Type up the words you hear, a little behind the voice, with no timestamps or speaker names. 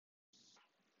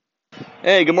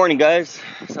Hey, good morning, guys.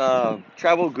 It's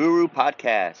Travel Guru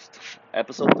Podcast,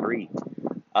 episode 3.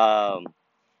 Um,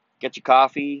 get your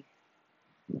coffee,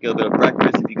 get a bit of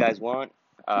breakfast if you guys want.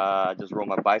 Just rode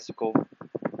my bicycle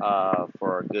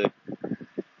for a good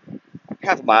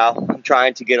half a mile. I'm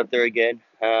trying to get up there again.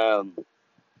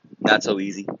 Not so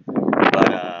easy,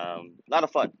 but a lot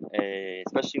of fun,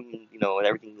 especially when, when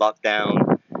everything locked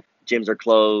down, gyms are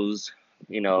closed,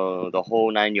 the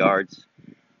whole 9 yards.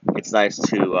 It's nice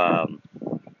to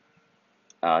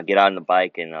get out on the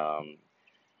bike and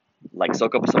like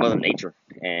soak up some of the nature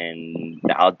and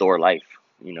the outdoor life.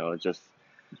 Just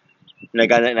I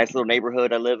got a nice little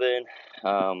neighborhood I live in.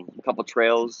 A couple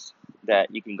trails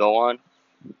that you can go on.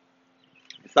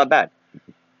 It's not bad.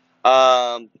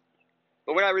 Um,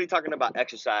 but we're not really talking about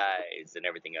exercise and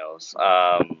everything else.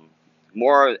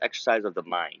 More exercise of the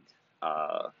mind.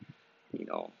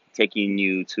 Taking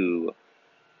you to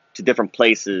different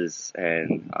places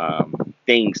and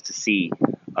things to see.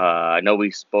 I know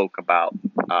we spoke about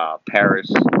Paris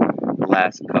the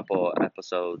last couple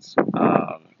episodes.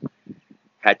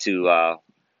 Had to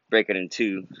break it in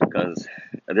two because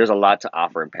there's a lot to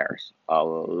offer in Paris.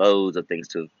 Loads of things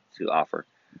to offer,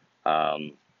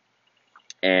 um,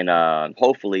 and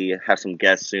hopefully have some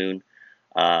guests soon.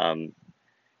 Um,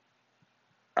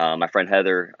 my friend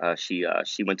Heather, she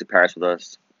went to Paris with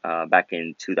us back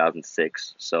in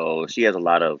 2006, so she has a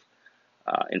lot of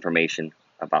information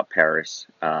about Paris.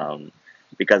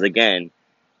 Because again,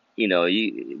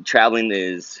 you traveling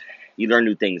is you learn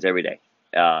new things every day.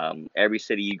 Every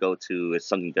city you go to is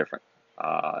something different.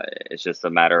 It's just a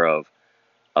matter of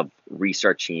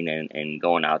researching and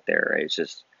going out there. It's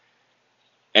just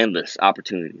endless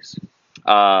opportunities.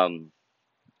 Um,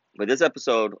 but this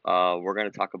episode, we're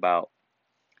going to talk about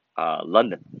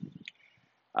London.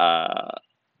 Uh,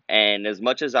 and as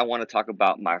much as I want to talk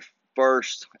about my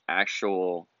first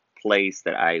actual place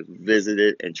that I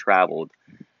visited and traveled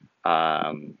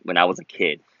when I was a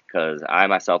kid, because I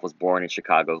myself was born in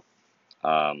Chicago,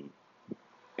 um,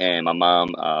 and my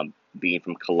mom, being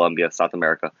from Colombia, South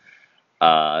America,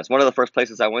 it's one of the first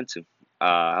places I went to.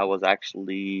 I was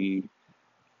actually,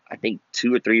 I think,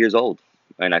 2 or 3 years old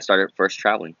when I started first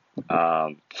traveling.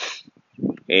 Um,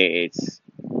 it's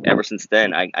ever since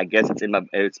then. I guess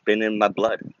it's been in my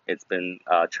blood. It's been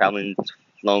traveling,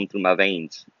 flown through my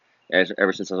veins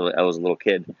ever since I was a little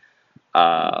kid.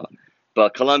 Uh,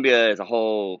 but Colombia is a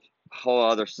whole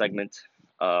other segment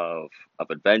of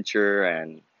adventure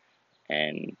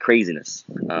and craziness.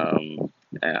 And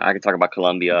I could talk about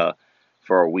Colombia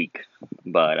for a week,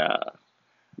 but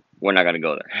we're not gonna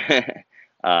go there.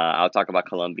 I'll talk about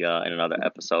Colombia in another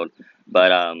episode,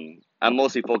 but I'm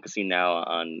mostly focusing now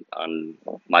on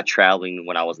my traveling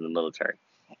when I was in the military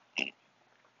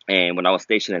and when I was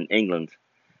stationed in England,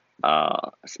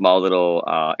 a small little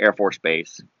Air Force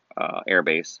base, air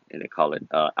base, and they call it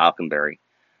Alconbury,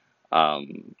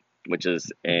 um, which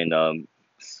is in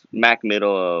smack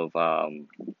middle of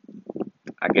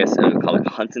I guess they would call it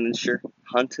Huntingdonshire.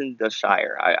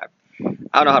 I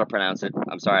don't know how to pronounce it.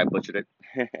 I'm sorry I butchered it.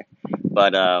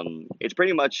 But it's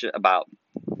pretty much about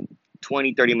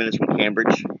 20-30 minutes from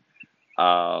Cambridge,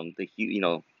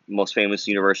 the most famous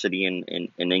university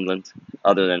in England,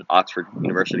 other than Oxford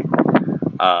University.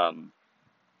 Um,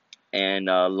 and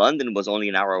London was only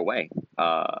an hour away,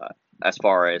 as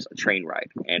far as a train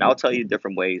ride. And I'll tell you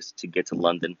different ways to get to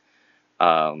London.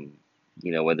 Um,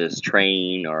 whether it's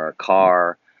train or a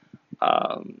car,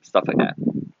 stuff like that.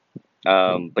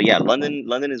 But yeah,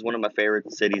 London is one of my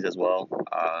favorite cities as well.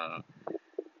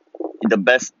 The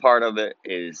best part of it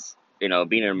is, being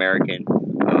an American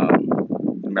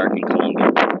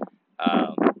Colombian.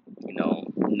 Um,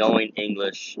 knowing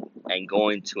English and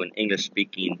going to an English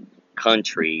speaking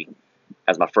country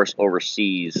as my first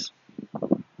overseas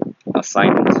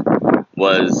assignment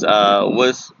was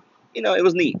it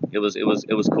was neat. It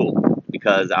was cool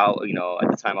because at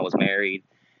the time I was married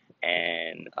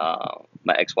and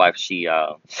my ex-wife she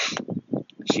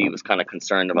was kind of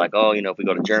concerned. I'm like, oh, if we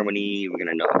go to Germany, we're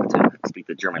gonna know how to speak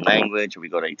the German language. If we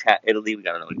go to Italy, we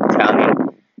gotta know Italian.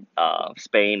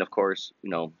 Spain, of course,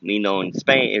 me knowing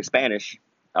Spanish,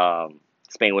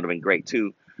 Spain would have been great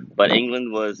too. But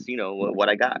England was, what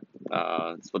I got.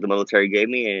 It's what the military gave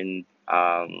me, and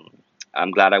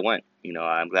I'm glad I went.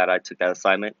 I'm glad I took that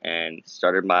assignment and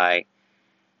started my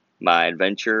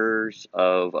adventures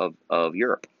of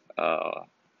Europe. Uh,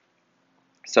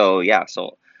 so yeah,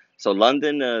 so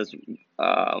London is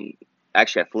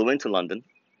actually I flew into London.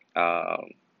 I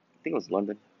think it was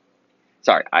London.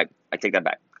 Sorry, I take that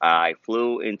back. I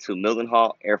flew into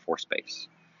Mildenhall Air Force Base,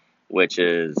 which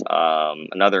is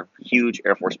another huge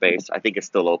Air Force base. I think it's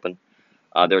still open.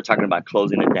 They were talking about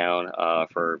closing it down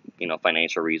for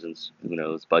financial reasons. Who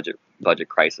knows, budget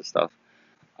crisis stuff.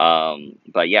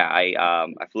 But yeah, I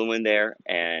flew in there,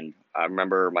 and I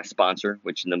remember my sponsor,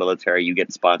 which in the military you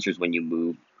get sponsors when you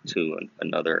move to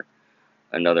another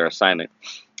assignment.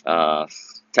 Uh,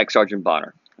 Tech Sergeant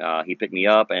Bonner. He picked me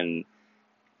up, and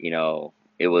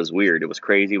it was weird. It was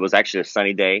crazy. It was actually a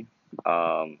sunny day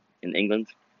in England.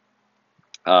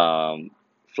 Um,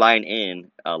 Flying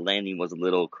in, landing was a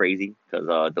little crazy because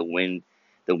the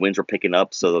winds were picking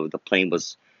up, so the plane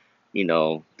was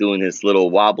doing this little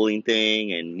wobbling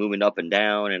thing and moving up and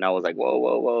down, and I was like, whoa,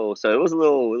 whoa, whoa. So it was a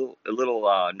little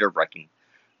nerve wracking,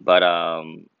 but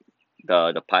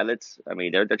the pilots, I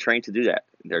mean, they're trained to do that.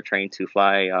 They're trained to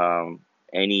fly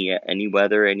any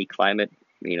weather, any climate,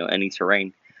 any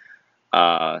terrain.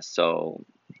 So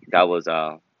that was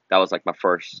that was like my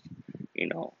first, you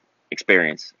know,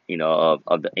 experience,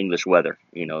 of the English weather,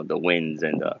 the winds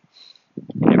and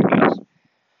everything else.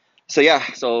 So yeah,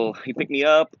 so he picked me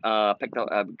up, picked up,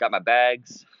 got my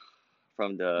bags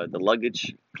from the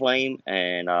luggage claim,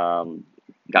 and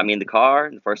got me in the car.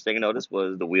 And the first thing I noticed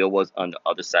was the wheel was on the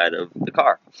other side of the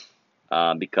car,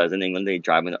 because in England they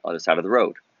drive on the other side of the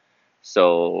road.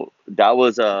 So that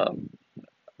was a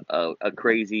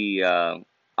crazy,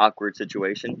 awkward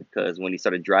situation because when he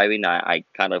started driving, I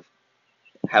kind of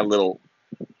had a little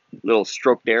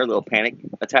stroke there, a little panic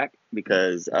attack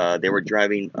because they were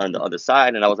driving on the other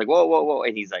side, and I was like, whoa, whoa, whoa,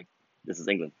 and he's like, this is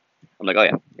England. I'm like, oh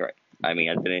yeah, you're right. I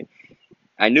mean,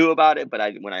 I knew about it, but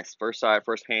when I first saw it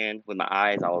firsthand with my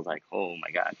eyes, I was like, oh my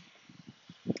god.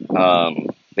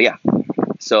 But yeah,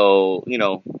 so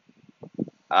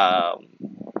um,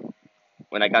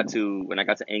 when I got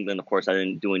to England, of course, I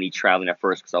didn't do any traveling at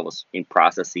first because I was in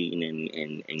processing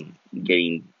and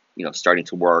getting starting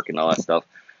to work and all that stuff.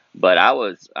 But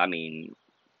I mean,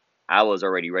 I was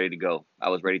already ready to go. I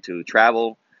was ready to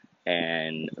travel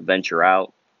and venture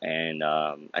out. And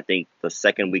I think the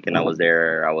second weekend I was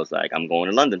there, I was like, I'm going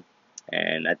to London.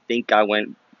 And I think I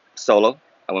went solo.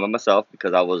 I went by myself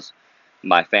because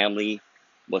my family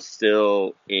was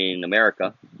still in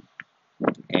America,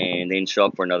 and they didn't show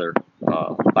up for another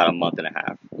about a month and a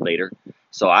half later.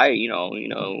 So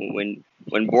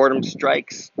when boredom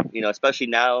strikes, especially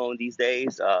now these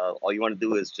days, all you want to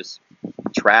do is just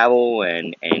travel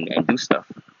and do stuff.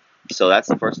 So that's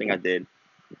the first thing I did,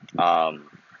 um,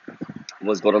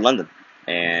 was go to London,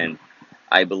 and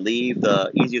I believe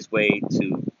the easiest way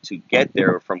to get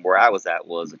there from where I was at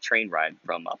was a train ride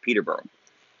from Peterborough.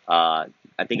 Uh,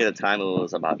 I think at the time it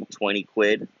was about 20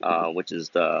 quid, which is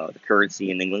the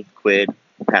currency in England, quid,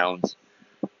 pounds,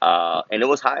 and it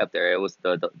was high up there. It was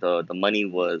the money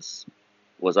was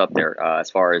up there, as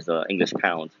far as the English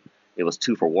pound. It was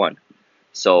two for one,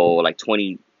 so like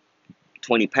 20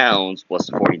 pounds was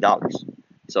 $40.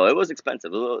 So it was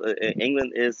expensive.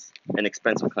 England is an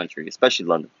expensive country, especially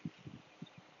London.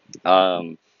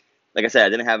 Um, like I said, I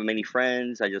didn't have many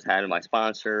friends. I just had my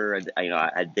sponsor.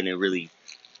 I didn't really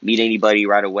meet anybody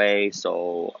right away.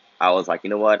 So I was like, you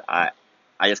know what? I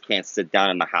just can't sit down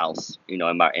in my house, in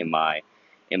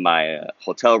my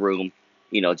hotel room,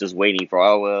 just waiting for,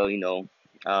 oh well,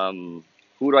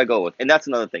 who do I go with? And that's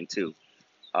another thing too.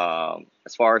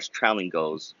 As far as traveling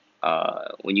goes,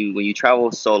 when you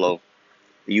travel solo,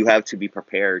 you have to be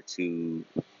prepared to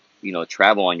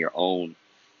travel on your own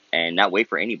and not wait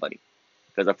for anybody.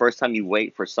 Because the first time you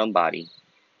wait for somebody,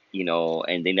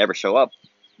 and they never show up,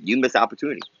 you miss the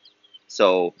opportunity.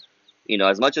 So,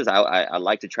 as much as I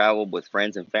like to travel with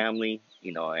friends and family,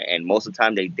 and most of the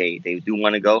time they do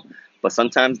want to go, but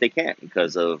sometimes they can't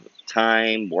because of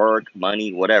time, work,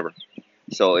 money, whatever.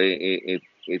 So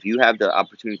if you have the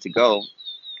opportunity to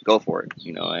go for it,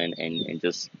 and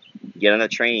just get on a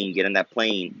train, get on that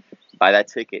plane, buy that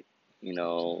ticket,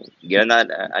 get on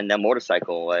that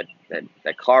motorcycle,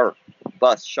 that car,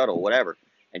 bus, shuttle, whatever,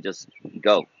 and just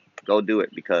go, go do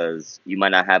it because you might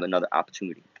not have another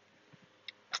opportunity.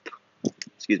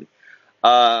 Excuse me.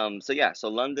 So yeah, so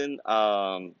London,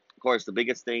 of course, the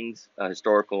biggest things,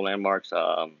 historical landmarks,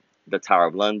 the Tower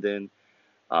of London,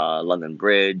 London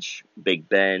Bridge, Big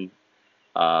Ben,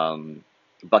 um,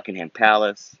 Buckingham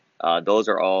Palace. Those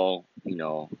are all,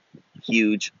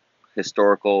 huge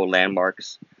historical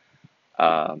landmarks.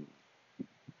 Um,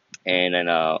 and then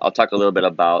I'll talk a little bit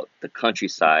about the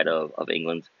countryside of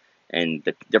England and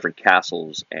the different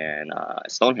castles and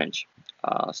Stonehenge.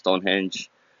 Stonehenge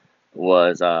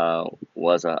was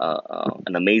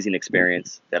an amazing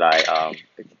experience that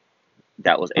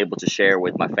was able to share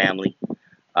with my family.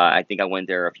 I think I went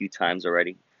there a few times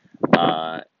already,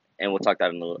 uh, and we'll talk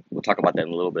about that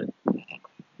in a little bit.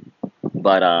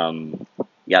 But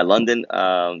yeah, London.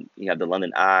 You have the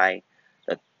London Eye,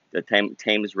 the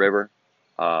Thames River,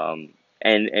 and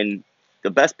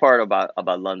the best part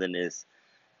about London is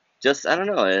just I don't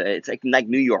know. It's like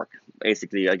New York,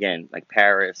 basically. Again, like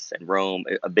Paris and Rome,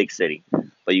 a big city.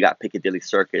 But you got Piccadilly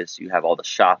Circus. You have all the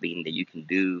shopping that you can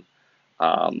do.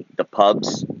 The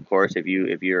pubs, of course, if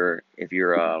you're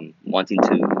wanting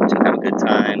to have a good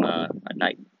time at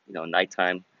night,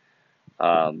 nighttime.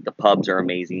 The pubs are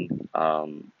amazing.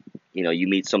 You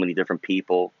meet so many different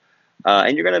people,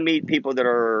 and you're gonna meet people that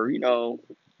are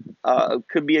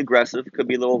could be aggressive, could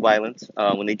be a little violent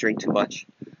when they drink too much.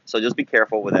 So just be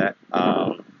careful with that.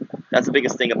 That's the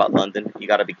biggest thing about London. You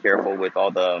got to be careful with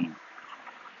all the.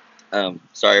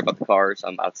 Sorry about the cars.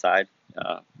 I'm outside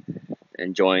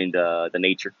enjoying the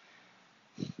nature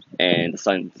and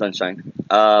the sunshine.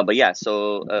 But yeah,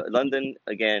 so London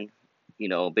again,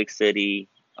 big city,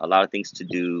 a lot of things to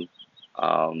do.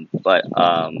 But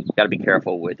got to be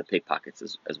careful with the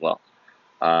pickpockets as well.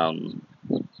 Um,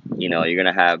 you're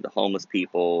gonna have the homeless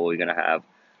people. You're gonna have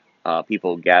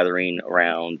people gathering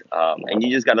around, and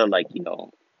you just gotta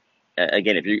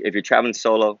again, if you're traveling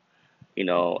solo,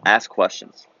 ask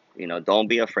questions. Don't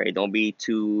be afraid. Don't be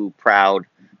too proud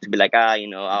to be like,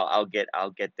 I'll get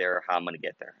there how I'm gonna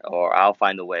get there, or I'll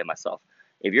find a way myself.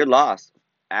 If you're lost,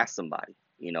 ask somebody.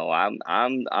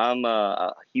 I'm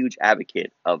a huge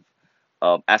advocate of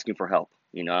asking for help.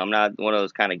 I'm not one of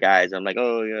those kind of guys. I'm like,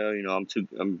 oh yeah,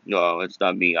 no, it's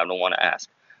not me. I don't want to ask.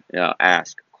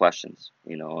 Ask questions.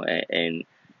 And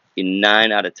in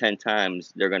 9 out of 10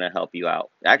 times, they're gonna help you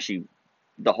out. Actually,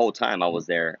 the whole time I was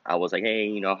there, I was like,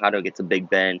 hey, how do I get to Big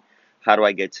Ben? How do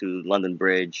I get to London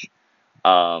Bridge?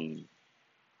 Um,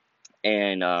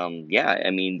 and yeah,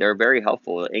 I mean, they're very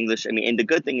helpful. English, I mean, and the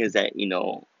good thing is that,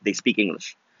 they speak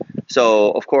English.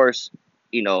 So, of course,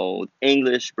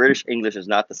 English, British English is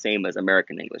not the same as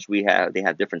American English. They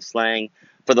have different slang.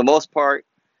 For the most part,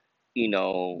 you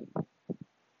know,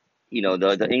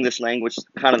 the English language is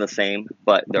kind of the same,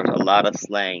 but there's a lot of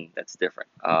slang that's different.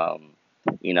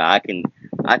 I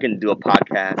can do a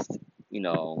podcast,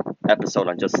 episode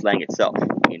on just slang itself,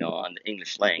 on the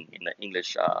English slang and the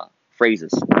English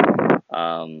phrases.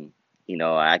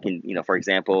 I can, for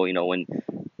example,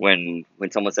 when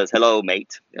someone says hello,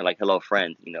 mate, like hello,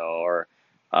 friend, or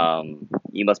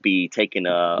you must be taking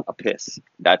a piss.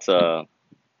 That's a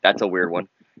weird one,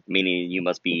 meaning you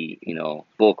must be,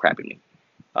 bull crapping me.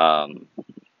 Um,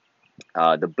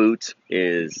 the boot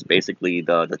is basically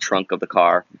the trunk of the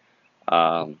car.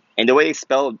 And the way they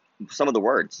spell some of the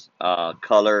words,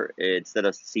 color, instead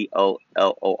of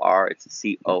COLOR, it's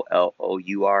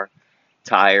COLOUR.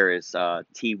 Tire is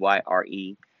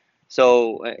TYRE.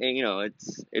 So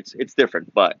it's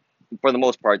different, but for the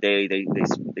most part, they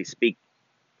speak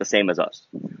the same as us.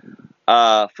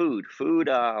 Food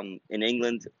in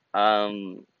England,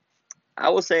 I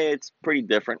will say it's pretty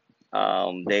different.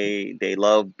 They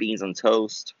love beans on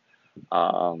toast.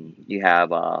 You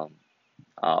have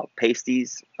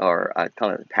pasties, or I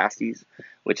call it pasties,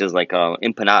 which is like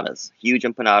empanadas, huge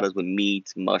empanadas with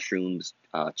meat, mushrooms,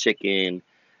 chicken,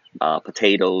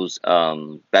 potatoes,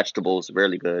 vegetables,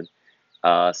 really good.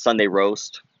 Sunday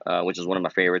roast, which is one of my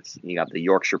favorites. You got the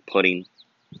Yorkshire pudding,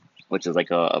 which is like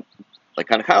kind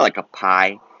of like a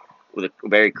pie with a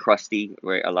very crusty,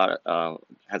 very a lot of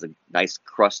has a nice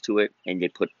crust to it, and they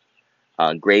put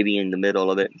gravy in the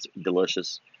middle of it. It's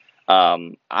delicious.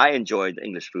 I enjoy the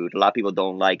English food. A lot of people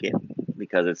don't like it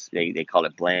because they call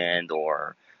it bland,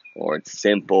 or it's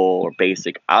simple or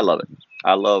basic. I love it.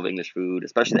 I love English food,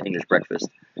 especially the English breakfast,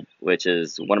 which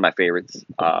is one of my favorites.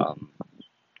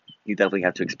 You definitely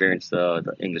have to experience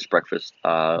the English breakfast,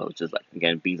 which is like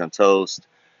again beans on toast,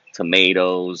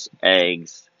 tomatoes,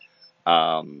 eggs,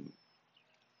 um,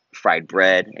 fried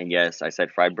bread, and yes, I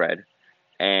said fried bread,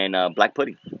 and black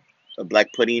pudding.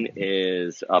 Black pudding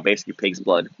is basically pig's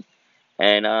blood,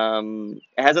 and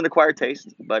it has an acquired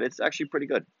taste, but it's actually pretty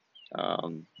good.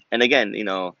 And again,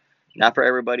 not for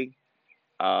everybody,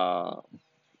 uh,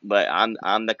 but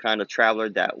I'm the kind of traveler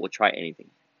that will try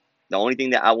anything. The only thing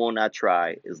that I will not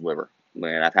try is liver.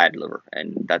 Man, I've had liver,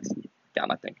 and that's not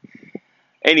my thing.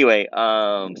 Anyway,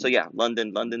 so yeah,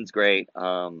 London's great.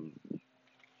 Tower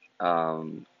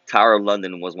of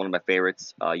London was one of my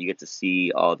favorites. You get to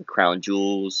see all the crown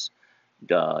jewels,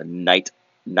 the knight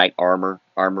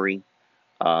armory,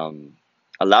 um,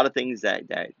 a lot of things that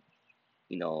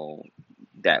you know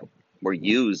that were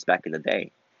used back in the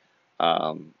day,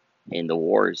 um, in the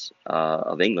wars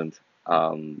of England.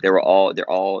 They're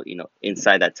all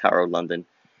inside that Tower of London,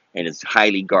 and it's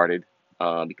highly guarded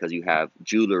because you have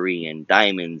jewelry and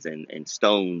diamonds and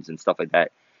stones and stuff like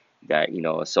that.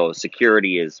 So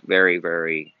security is very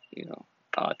very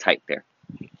tight there.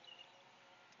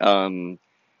 Um,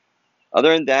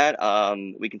 Other than that,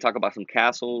 we can talk about some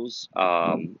castles.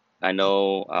 I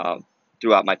know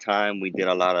throughout my time we did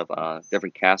a lot of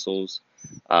different castles.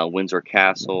 Windsor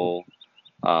Castle,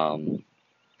 um,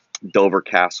 Dover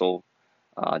Castle.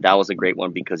 That was a great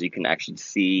one because you can actually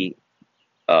see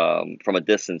from a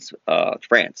distance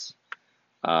France,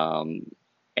 um,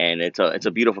 and it's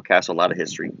a beautiful castle, a lot of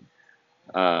history.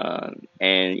 And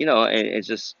it's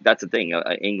just that's the thing.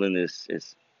 England is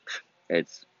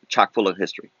it's chock full of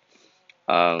history.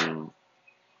 Um,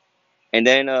 and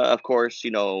then of course,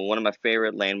 one of my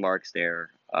favorite landmarks there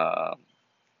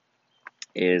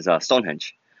is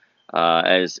Stonehenge.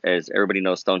 As everybody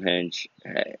knows, Stonehenge,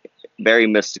 very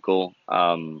mystical.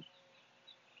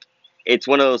 It's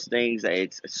one of those things that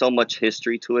it's so much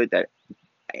history to it that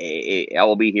I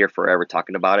will be here forever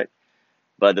talking about it.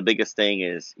 But the biggest thing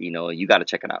is, you got to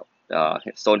check it out.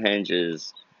 Stonehenge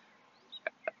is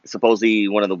supposedly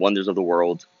one of the wonders of the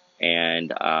world,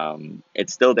 and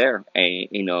it's still there. And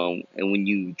when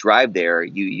you drive there,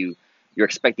 you're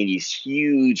expecting these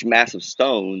huge, massive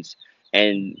stones,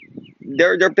 and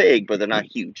they're big, but they're not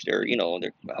huge. They're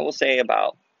I will say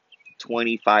about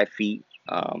 25 feet.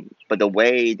 But the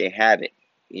way they have it,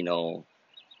 you know,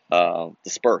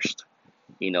 dispersed,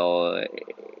 you know,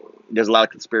 there's a lot of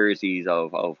conspiracies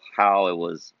of how it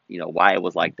was, why it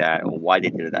was like that, or why they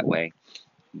did it that way.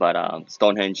 But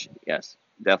Stonehenge, yes,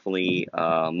 definitely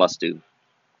must do.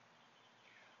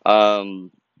 Um,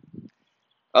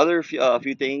 other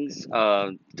few things.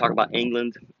 Talk about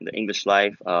England, the English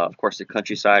life. Of course, the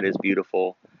countryside is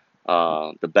beautiful.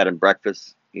 The bed and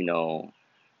breakfast.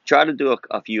 Try to do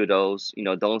a few of those.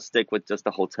 Don't stick with just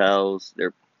the hotels.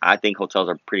 I think hotels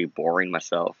are pretty boring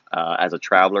myself. As a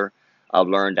traveler, I've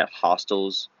learned that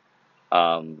hostels,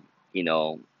 um, you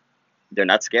know, they're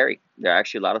not scary. They're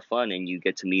actually a lot of fun, and you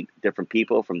get to meet different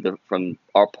people from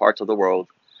all parts of the world,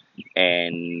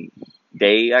 and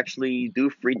they actually do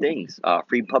free things,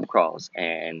 free pub crawls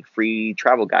and free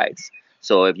travel guides.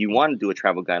 So if you want to do a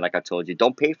travel guide, like I told you,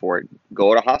 don't pay for it.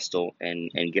 Go to a hostel and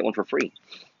get one for free.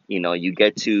 You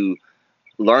get to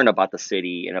learn about the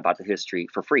city and about the history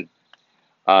for free.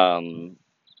 Um,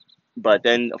 but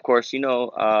then, of course, you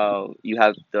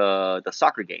have the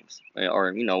soccer games,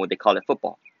 or what they call it,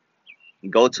 football.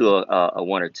 Go to a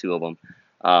one or two of them.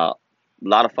 A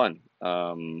lot of fun.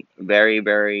 Very,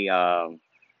 very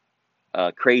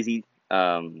crazy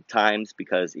times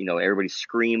because everybody's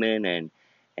screaming,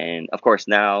 and of course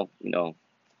now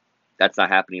that's not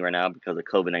happening right now because of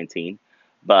COVID-19.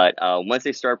 But once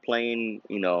they start playing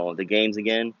the games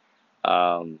again,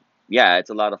 um, yeah, it's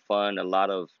a lot of fun, a lot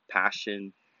of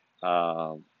passion.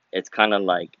 It's kind of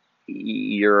like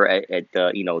you're at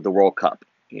the the World Cup.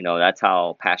 That's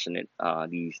how passionate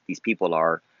these people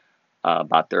are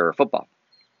about their football,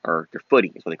 or their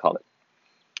footy is what they call it.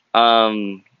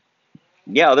 Um,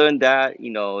 yeah, other than that,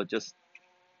 just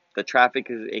the traffic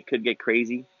it could get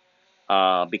crazy.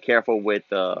 Be careful with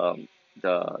the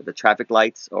traffic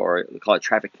lights, or we call it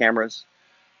traffic cameras.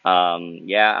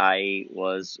 Yeah, I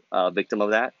was a victim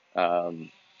of that.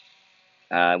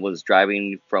 I was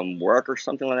driving from work or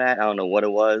something like that. I don't know what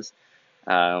it was.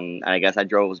 And I guess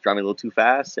was driving a little too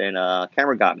fast, and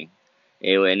camera got me.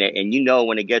 And when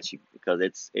it gets you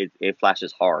because it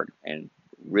flashes hard and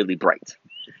really bright.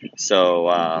 So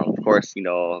of course,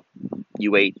 you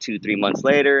wait 2 3 months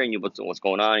later, and what's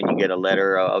going on, and you get a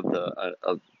letter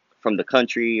from the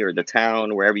country or the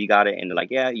town, wherever you got it, and they're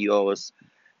like, yeah, you owe us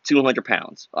 200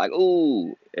 pounds. Like,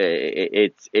 ooh,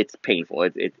 it's painful.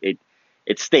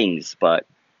 It stings, but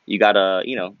you gotta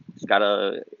just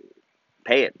gotta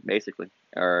pay it basically,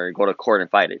 or go to court and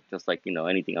fight it, just like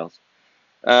anything else.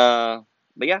 Uh,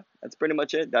 but yeah, that's pretty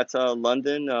much it. That's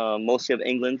London, mostly of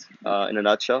England, in a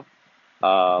nutshell.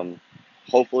 Um,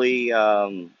 hopefully,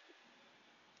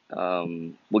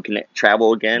 we can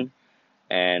travel again,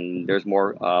 and there's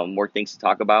more things to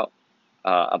talk about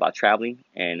traveling,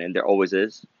 and there always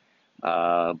is.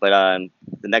 But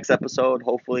the next episode,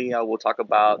 hopefully, we'll talk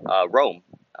about Rome,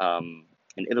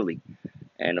 in Italy,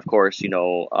 and of course,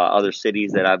 other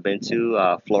cities that I've been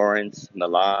to: Florence,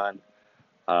 Milan,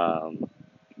 um,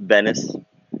 Venice,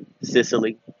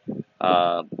 Sicily,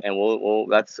 and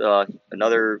that's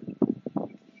another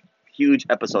huge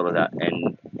episode of that,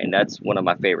 and that's one of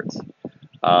my favorites.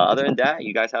 Other than that,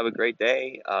 you guys have a great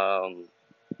day.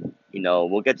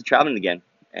 We'll get to traveling again,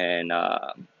 and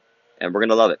we're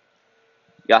gonna love it.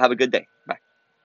 Y'all have a good day.